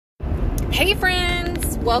Hey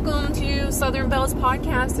friends, welcome to Southern Bells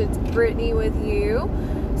Podcast. It's Brittany with you.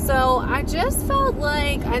 So I just felt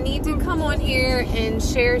like I need to come on here and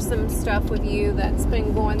share some stuff with you that's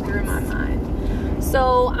been going through my mind.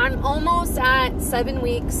 So I'm almost at 7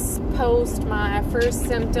 weeks post my first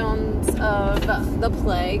symptoms of the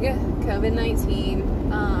plague,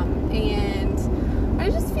 COVID-19, and I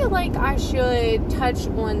just feel like I should touch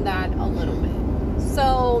on that a little bit.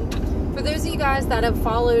 So for those of you guys that have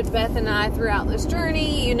followed Beth and I throughout this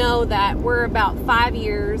journey, you know that we're about 5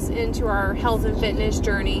 years into our health and fitness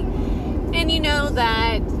journey. And you know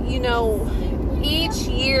that, each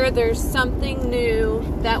year there's something new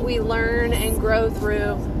that we learn and grow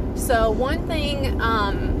through. So one thing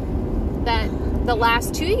that the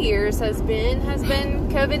last 2 years has been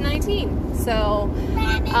COVID-19. So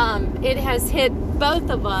it has hit both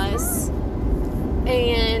of us.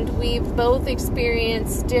 And we've both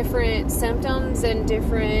experienced different symptoms in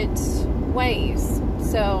different ways.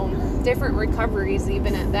 So, different recoveries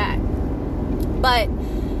even at that. But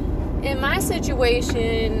in my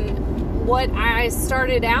situation, what I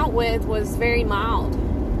started out with was very mild.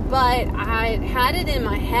 But I had it in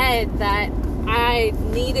my head that I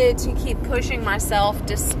needed to keep pushing myself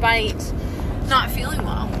despite not feeling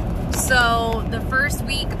well. So the first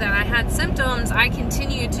week that I had symptoms, I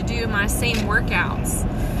continued to do my same workouts.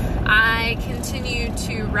 I continued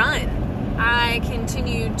to run. I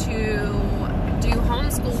continued to do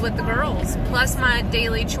homeschool with the girls, plus my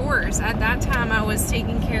daily chores. At that time, I was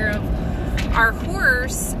taking care of our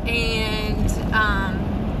horse and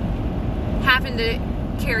having to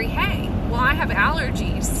carry hay. Well, I have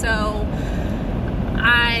allergies, so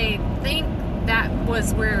I think that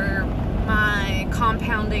was where my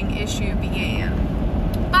compounding issue began.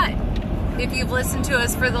 But if you've listened to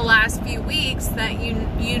us for the last few weeks, that you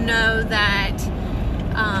know that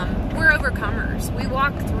we're overcomers. We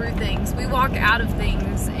walk through things. We walk out of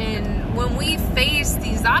things. And when we face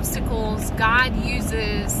these obstacles, God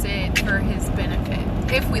uses it for His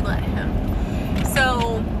benefit, if we let Him.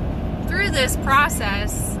 So through this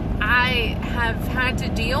process, I have had to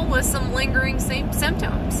deal with some lingering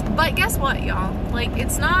symptoms. But guess what, y'all?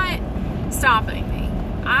 It's not stopping me.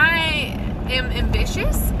 I am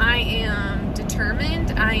ambitious, I am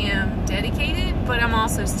determined, I am dedicated, but I'm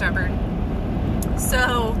also stubborn.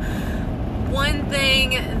 So one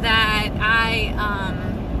thing that I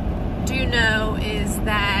do know is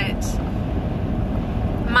that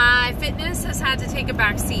my fitness has had to take a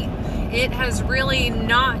back seat. It has really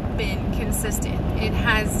not been consistent. It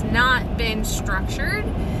has not been structured.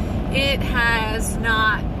 It has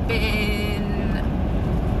not been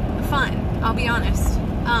fun, I'll be honest.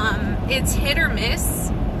 It's hit or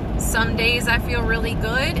miss. Some days I feel really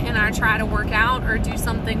good and I try to work out or do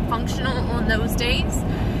something functional on those days.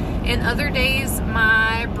 And other days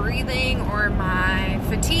my breathing or my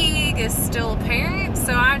fatigue is still apparent,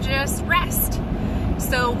 so I just rest.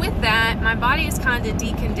 So with that, my body is kind of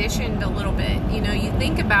deconditioned a little bit. You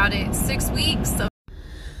think about it, 6 weeks of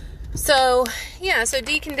So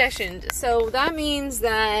deconditioned. So that means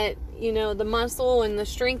that, the muscle and the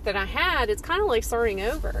strength that I had, it's kind of like starting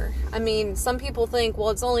over. I mean, some people think, well,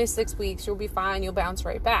 it's only 6 weeks, you'll be fine, you'll bounce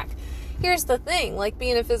right back. Here's the thing,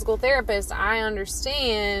 being a physical therapist, I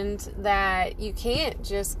understand that you can't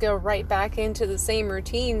just go right back into the same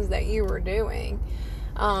routines that you were doing.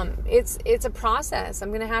 It's a process. I'm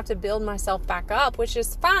going to have to build myself back up, which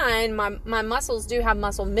is fine. My muscles do have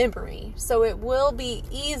muscle memory, so it will be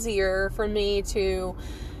easier for me to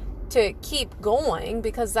keep going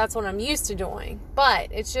because that's what I'm used to doing. But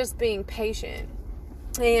it's just being patient.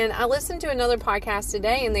 And I listened to another podcast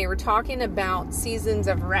today and they were talking about seasons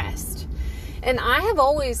of rest. And I have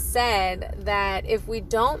always said that if we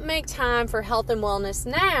don't make time for health and wellness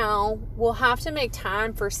now, we'll have to make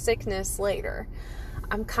time for sickness later.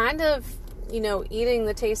 I'm kind of, eating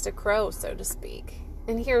the taste of crow, so to speak.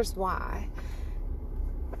 And here's why.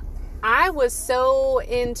 I was so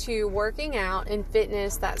into working out and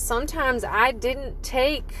fitness that sometimes I didn't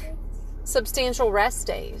take substantial rest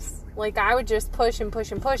days. I would just push and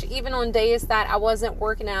push and push. Even on days that I wasn't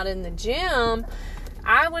working out in the gym,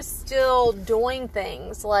 I was still doing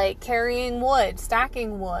things like carrying wood,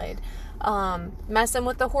 stacking wood, messing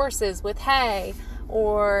with the horses with hay,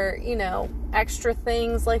 or, extra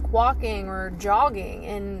things like walking or jogging.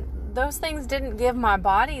 And those things didn't give my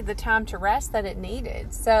body the time to rest that it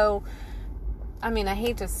needed. So, I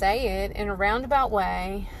hate to say it, in a roundabout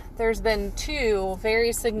way, there's been 2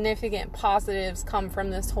 very significant positives come from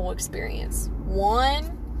this whole experience.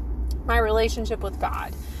 One, my relationship with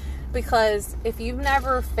God. Because if you've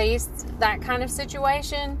never faced that kind of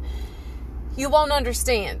situation, you won't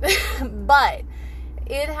understand. But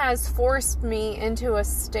it has forced me into a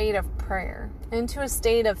state of prayer, into a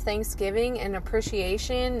state of thanksgiving and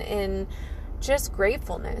appreciation and just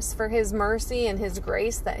gratefulness for His mercy and His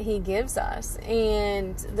grace that He gives us.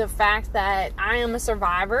 And the fact that I am a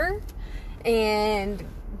survivor and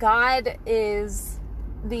God is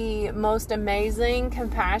the most amazing,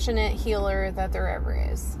 compassionate healer that there ever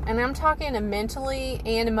is. And I'm talking mentally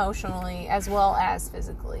and emotionally as well as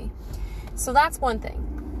physically. So that's one thing.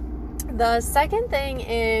 The second thing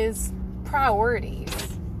is priorities.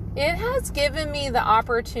 It has given me the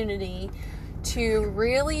opportunity to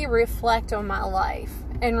really reflect on my life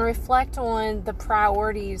and reflect on the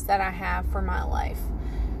priorities that I have for my life.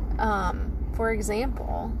 For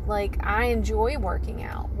example, like, I enjoy working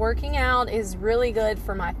out. Working out is really good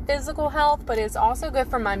for my physical health, but it's also good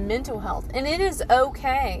for my mental health. And it is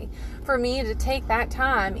okay for me to take that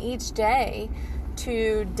time each day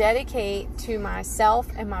to dedicate to myself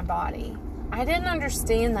and my body. I didn't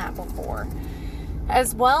understand that before.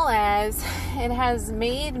 As well as it has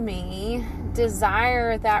made me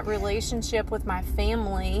desire that relationship with my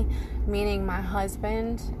family, meaning my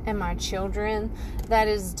husband and my children, that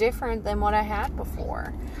is different than what I had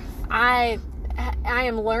before. I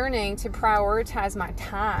am learning to prioritize my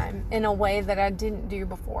time in a way that I didn't do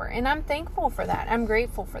before. And I'm thankful for that. I'm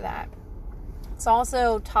grateful for that. It's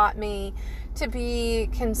also taught me to be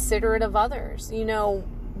considerate of others. You know,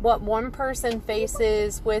 what one person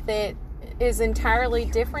faces with it is entirely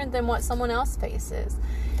different than what someone else faces.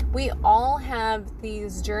 We all have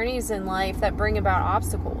these journeys in life that bring about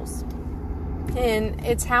obstacles. And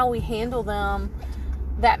it's how we handle them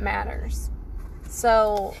that matters.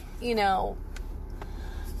 So, you know,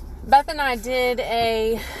 Beth and I did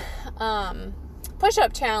a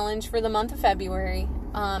push-up challenge for the month of February.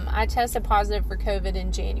 I tested positive for COVID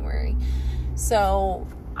in January. So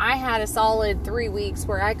I had a solid 3 weeks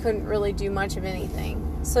where I couldn't really do much of anything.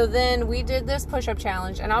 So then we did this push-up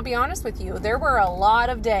challenge, and I'll be honest with you, there were a lot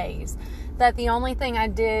of days that the only thing I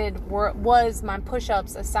did was my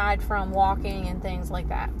push-ups aside from walking and things like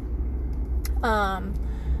that.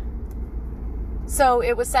 So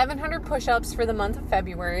it was 700 push-ups for the month of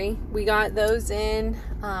February. We got those in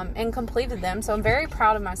and completed them, so I'm very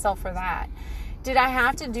proud of myself for that. Did I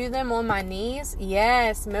have to do them on my knees?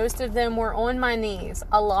 Yes, most of them were on my knees.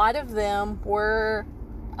 A lot of them were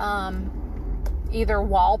either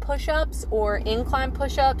wall push-ups or incline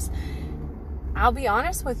push-ups. I'll be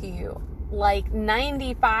honest with you, like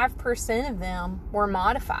 95% of them were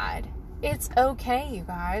modified. It's okay, you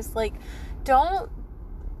guys. Like, don't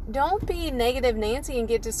be negative Nancy and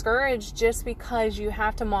get discouraged just because you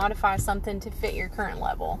have to modify something to fit your current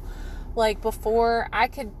level. Like, before, I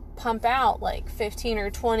could pump out like 15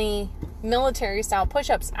 or 20 military style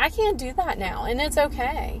push-ups. I can't do that now, and it's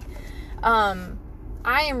okay.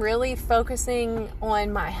 I am really focusing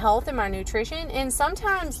on my health and my nutrition, and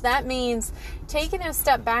sometimes that means taking a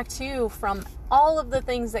step back too from all of the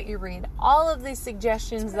things that you read, all of the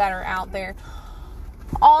suggestions that are out there,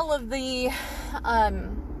 all of the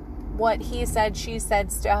what he said, she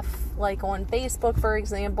said stuff, like on Facebook, for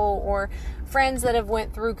example, or friends that have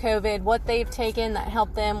went through COVID, what they've taken that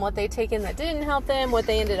helped them, what they've taken that didn't help them, what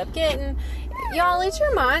they ended up getting. Y'all, it's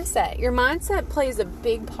your mindset. Your mindset plays a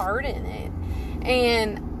big part in it.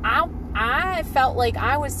 And I felt like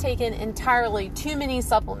I was taking entirely too many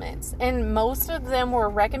supplements, and most of them were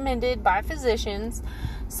recommended by physicians.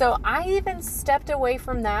 So I even stepped away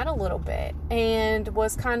from that a little bit and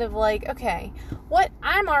was kind of like, okay,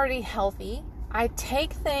 I'm already healthy. I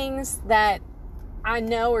take things that I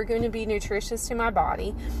know are going to be nutritious to my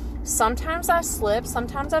body. Sometimes I slip,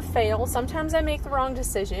 sometimes I fail, sometimes I make the wrong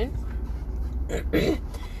decision.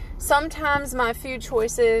 Sometimes my food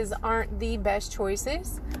choices aren't the best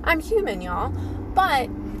choices. I'm human, y'all. But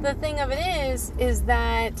the thing of it is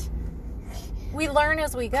that we learn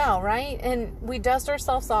as we go, right? And we dust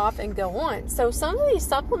ourselves off and go on. So some of these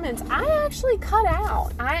supplements I actually cut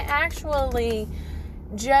out. I actually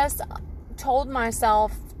just told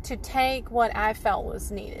myself to take what I felt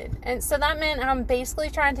was needed. And so that meant I'm basically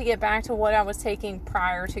trying to get back to what I was taking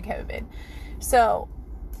prior to COVID. So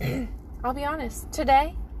I'll be honest,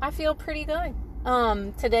 today I feel pretty good.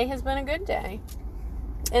 Today has been a good day.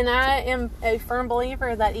 And I am a firm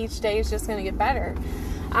believer that each day is just going to get better.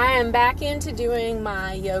 I am back into doing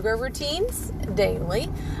my yoga routines daily.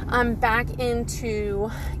 I'm back into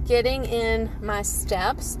getting in my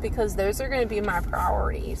steps because those are going to be my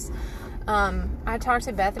priorities. I talked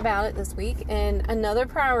to Beth about it this week, and another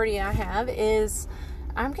priority I have is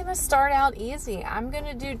I'm going to start out easy. I'm going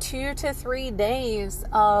to do 2 to 3 days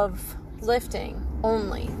of lifting.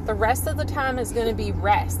 only. The rest of the time is going to be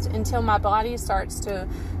rest until my body starts to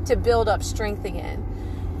build up strength again.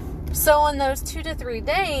 So in those 2 to 3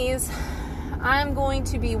 days, I'm going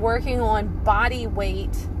to be working on body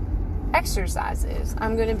weight exercises.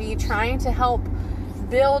 I'm going to be trying to help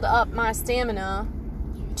build up my stamina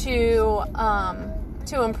to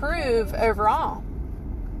improve overall.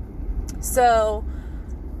 So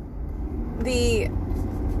the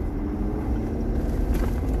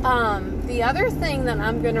other thing that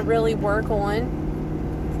I'm going to really work on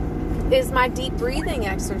is my deep breathing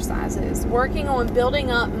exercises, working on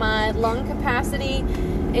building up my lung capacity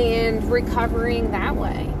and recovering that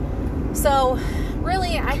way. So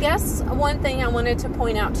really, I guess one thing I wanted to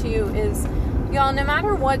point out to you is, y'all, no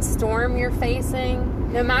matter what storm you're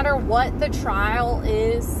facing, no matter what the trial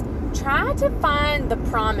is, try to find the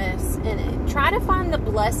promise in it. Try to find the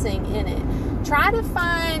blessing in it. Try to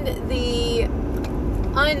find the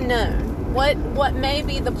unknown, what may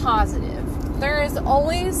be the positive. There is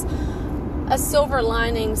always a silver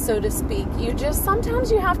lining, so to speak.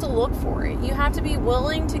 Sometimes you have to look for it. You have to be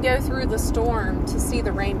willing to go through the storm to see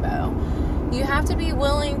the rainbow. You have to be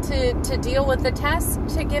willing to deal with the test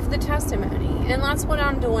to give the testimony. And that's what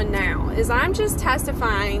I'm doing now, is I'm just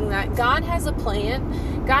testifying that God has a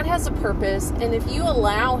plan, God has a purpose, and if you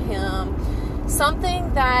allow Him,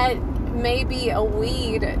 something that may be a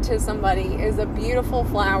weed to somebody is a beautiful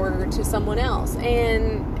flower to someone else.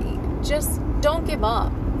 And just don't give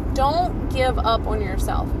up. Don't give up on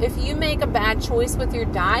yourself. If you make a bad choice with your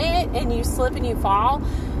diet and you slip and you fall,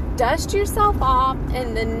 dust yourself off,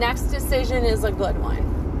 and the next decision is a good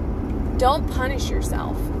one. Don't punish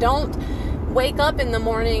yourself. Don't wake up in the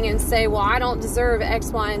morning and say, well, I don't deserve X,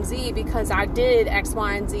 Y, and Z because I did X,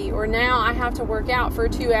 Y, and Z. Or now I have to work out for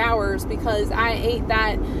 2 hours because I ate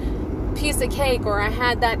that piece of cake or I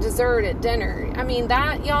had that dessert at dinner. I mean,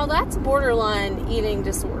 that's borderline eating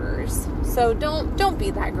disorders. So don't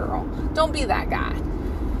be that girl. Don't be that guy.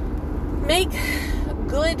 Make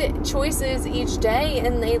good choices each day,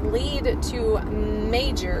 and they lead to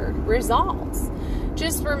major results.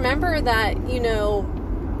 Just remember that,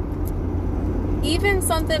 even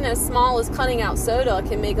something as small as cutting out soda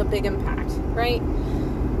can make a big impact, right?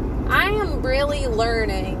 I am really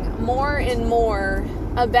learning more and more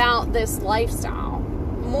about this lifestyle,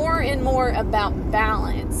 more and more about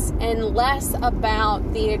balance, and less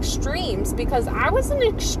about the extremes, because I was an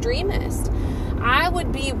extremist. I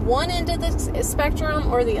would be one end of the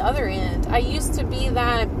spectrum or the other end. I used to be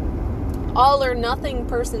that all or nothing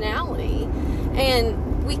personality,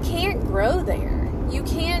 and we can't grow there. You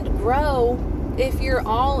can't grow if you're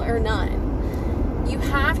all or none. You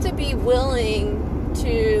have to be willing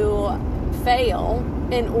to fail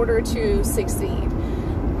in order to succeed.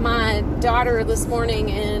 My daughter this morning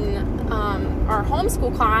in our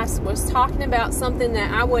homeschool class was talking about something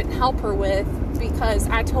that I wouldn't help her with because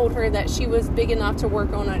I told her that she was big enough to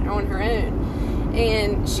work on it on her own.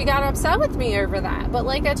 And she got upset with me over that. But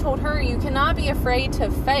like I told her, you cannot be afraid to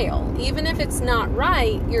fail. Even if it's not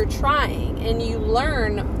right, you're trying, and you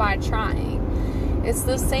learn by trying. It's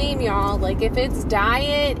the same, y'all. Like if it's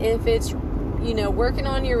diet, if it's, working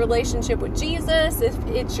on your relationship with Jesus, if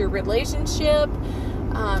it's your relationship,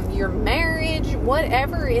 your marriage,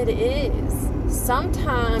 whatever it is,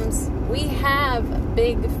 sometimes we have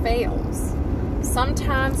big fails.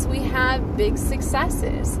 Sometimes we have big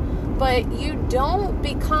successes. But you don't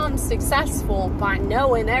become successful by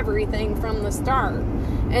knowing everything from the start.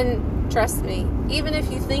 And trust me, even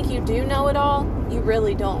if you think you do know it all, you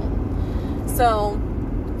really don't. So,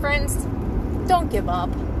 friends, don't give up.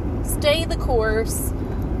 Stay the course.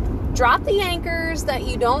 Drop the anchors that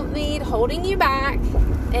you don't need holding you back.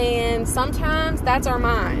 And sometimes that's our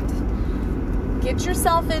mind. Get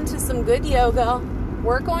yourself into some good yoga.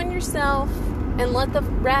 Work on yourself. And let the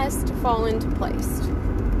rest fall into place.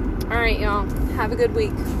 All right, y'all. Have a good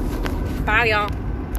week. Bye, y'all.